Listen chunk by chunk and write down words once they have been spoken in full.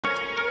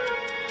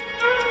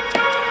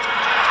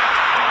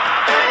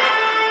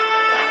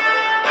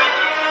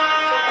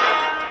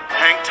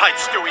tight,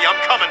 Stewie. I'm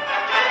coming.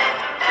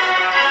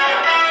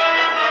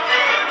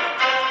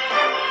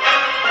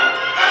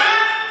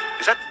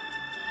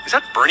 Is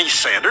that Bernie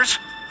Sanders?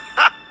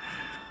 Ha!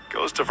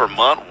 Goes to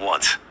Vermont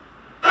once.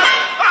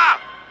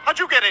 Ah! How'd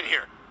you get in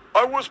here?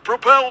 I was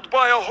propelled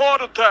by a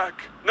heart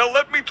attack. Now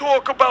let me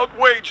talk about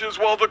wages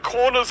while the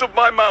corners of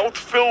my mouth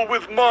fill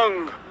with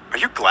mung. Are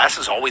your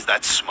glasses always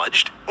that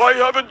smudged? I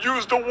haven't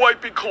used a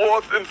wipey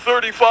cloth in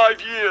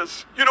 35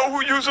 years. You know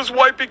who uses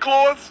wipey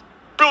cloths?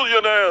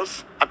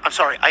 Billionaires. I'm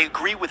sorry, I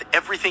agree with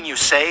everything you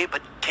say,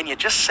 but can you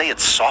just say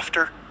it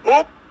softer?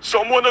 Oh,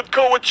 someone at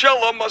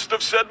Coachella must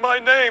have said my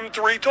name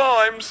 3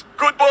 times.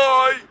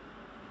 Goodbye.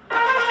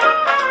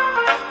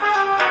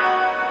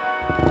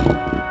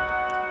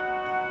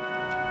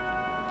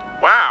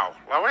 Wow,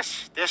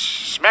 Lois, this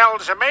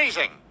smells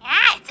amazing.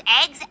 Yeah, it's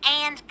eggs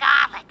and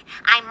garlic.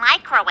 I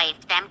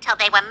microwaved them till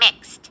they were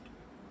mixed.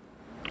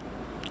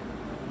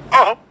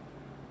 Oh,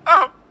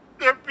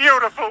 they're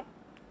beautiful.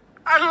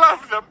 I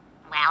love them.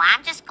 Well,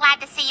 I'm just glad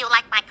to see you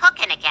like my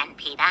cooking again,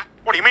 Peter.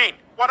 What do you mean?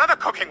 What other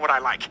cooking would I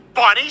like?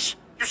 Barney's?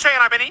 You saying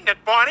I've been eating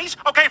at Barney's?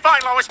 Okay,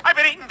 fine, Lois. I've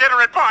been eating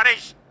dinner at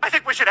Barney's. I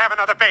think we should have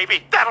another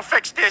baby. That'll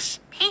fix this.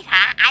 Peter,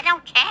 I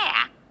don't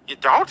care. You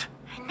don't?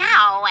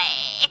 No,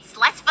 it's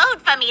less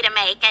food for me to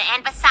make,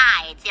 and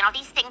besides,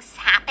 these things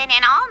happen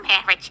in all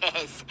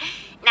marriages.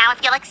 Now,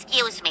 if you'll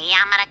excuse me,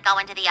 I'm gonna go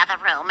into the other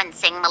room and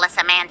sing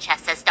Melissa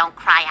Manchester's Don't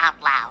Cry Out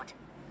Loud.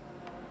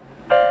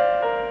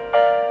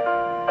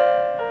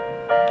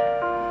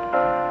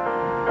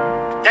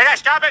 Yeah,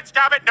 stop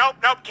it.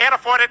 Nope, can't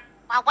afford it.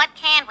 Well, what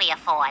can we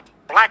afford?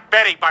 Black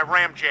Betty by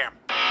Ram Jam.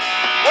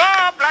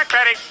 Whoa, Black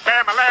Betty,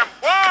 bam-a-lam.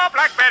 Whoa,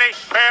 Black Betty,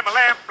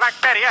 bam-a-lam. Black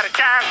Betty had a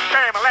child,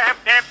 bam-a-lam.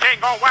 Damn thing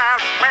go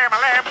wild,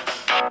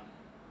 bam-a-lam.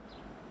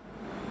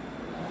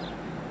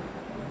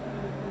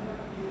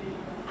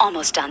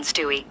 Almost done,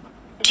 Stewie.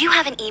 Do you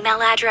have an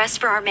email address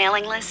for our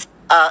mailing list?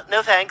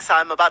 No thanks.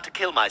 I'm about to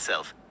kill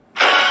myself.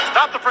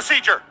 Stop the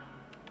procedure!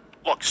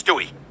 Look,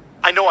 Stewie,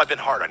 I know I've been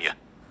hard on you,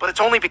 but it's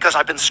only because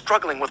I've been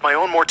struggling with my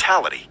own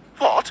mortality.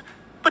 What?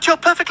 But you're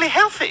perfectly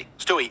healthy.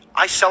 Stewie,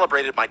 I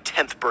celebrated my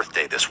 10th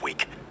birthday this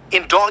week.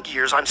 In dog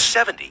years, I'm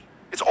 70.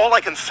 It's all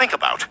I can think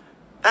about.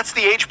 That's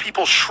the age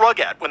people shrug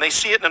at when they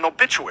see it in an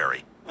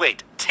obituary.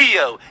 Wait,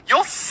 Tio,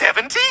 you're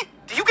 70?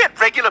 Do you get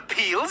regular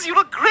peels? You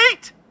look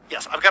great.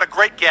 Yes, I've got a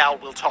great gal.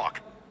 We'll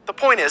talk. The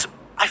point is,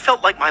 I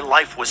felt like my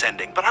life was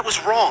ending, but I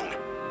was wrong.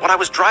 When I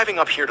was driving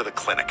up here to the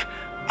clinic,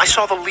 I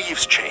saw the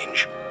leaves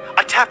change.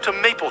 I tapped a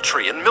maple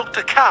tree and milked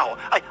a cow.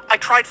 I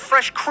tried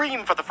fresh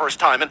cream for the first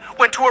time and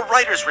went to a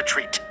writer's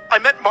retreat. I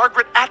met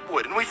Margaret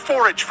Atwood and we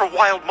foraged for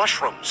wild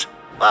mushrooms.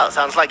 Wow,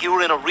 sounds like you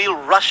were in a real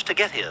rush to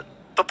get here.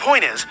 The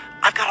point is,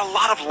 I've got a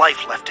lot of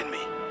life left in me.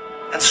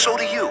 And so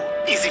do you.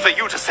 Easy for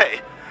you to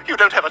say. You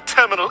don't have a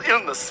terminal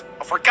illness.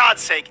 Oh, for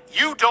God's sake,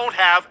 you don't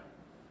have...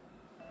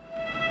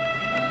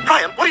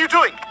 Brian, what are you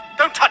doing?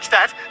 Don't touch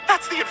that.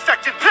 That's the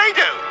infected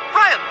Play-Doh.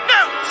 Brian,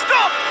 no,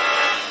 stop!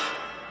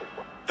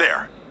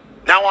 There.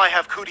 Now I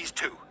have cooties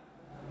too.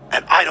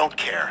 And I don't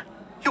care.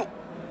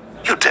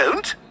 You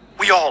don't?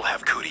 We all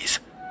have cooties.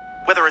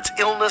 Whether it's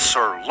illness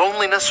or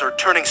loneliness or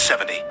turning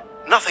 70,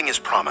 nothing is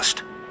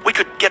promised. We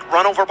could get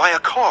run over by a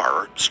car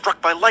or struck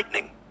by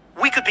lightning.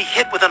 We could be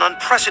hit with an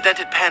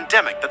unprecedented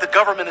pandemic that the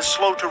government is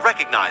slow to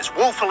recognize,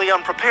 woefully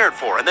unprepared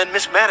for, and then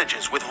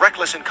mismanages with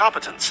reckless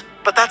incompetence.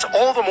 But that's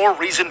all the more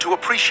reason to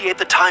appreciate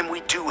the time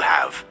we do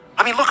have.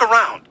 I mean, look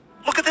around.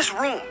 Look at this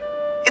room.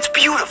 It's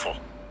beautiful.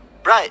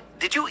 Right,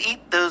 did you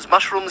eat those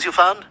mushrooms you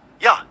found?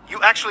 Yeah, you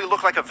actually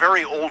look like a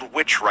very old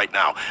witch right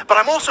now. But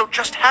I'm also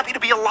just happy to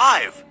be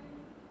alive.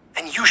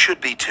 And you should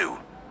be too.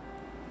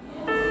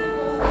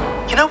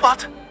 You know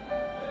what?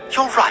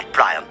 You're right,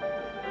 Brian.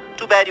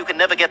 Too bad you can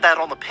never get that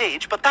on the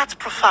page, but that's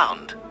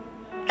profound.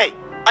 Hey,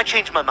 I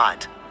changed my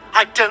mind.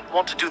 I don't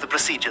want to do the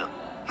procedure.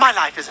 My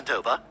life isn't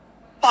over.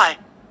 Why?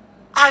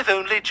 I've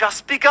only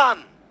just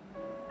begun.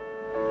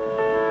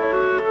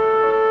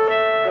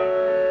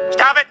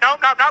 Stop it, no,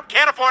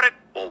 can't afford it.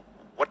 Well,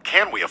 what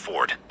can we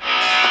afford?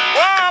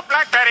 Whoa,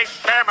 Black Betty,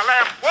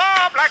 bam-a-lam.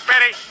 Whoa, Black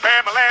Betty,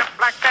 bam-a-lam.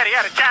 Black Betty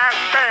had a child,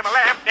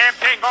 bam-a-lam. Damn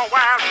thing go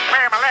wild,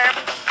 bam-a-lam.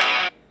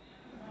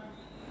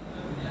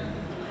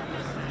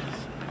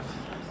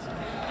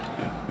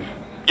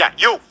 Yeah,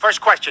 you,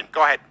 first question,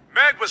 go ahead.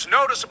 Meg was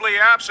noticeably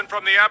absent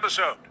from the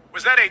episode.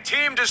 Was that a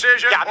team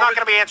decision? Yeah, I'm not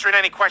going to be answering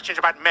any questions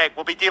about Meg.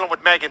 We'll be dealing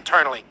with Meg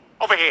internally.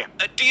 Over here.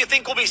 Do you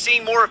think we'll be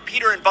seeing more of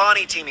Peter and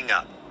Bonnie teaming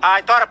up?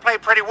 I thought it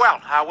played pretty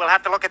well. We'll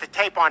have to look at the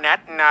tape on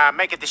that and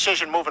make a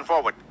decision moving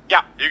forward.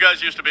 Yeah. You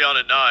guys used to be on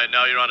at 9,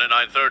 now you're on at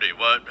 9:30.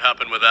 What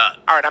happened with that?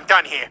 All right, I'm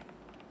done here.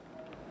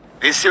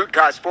 This suit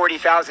costs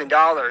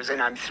 $40,000, and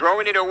I'm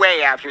throwing it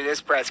away after this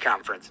press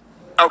conference.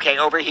 Okay,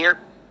 over here.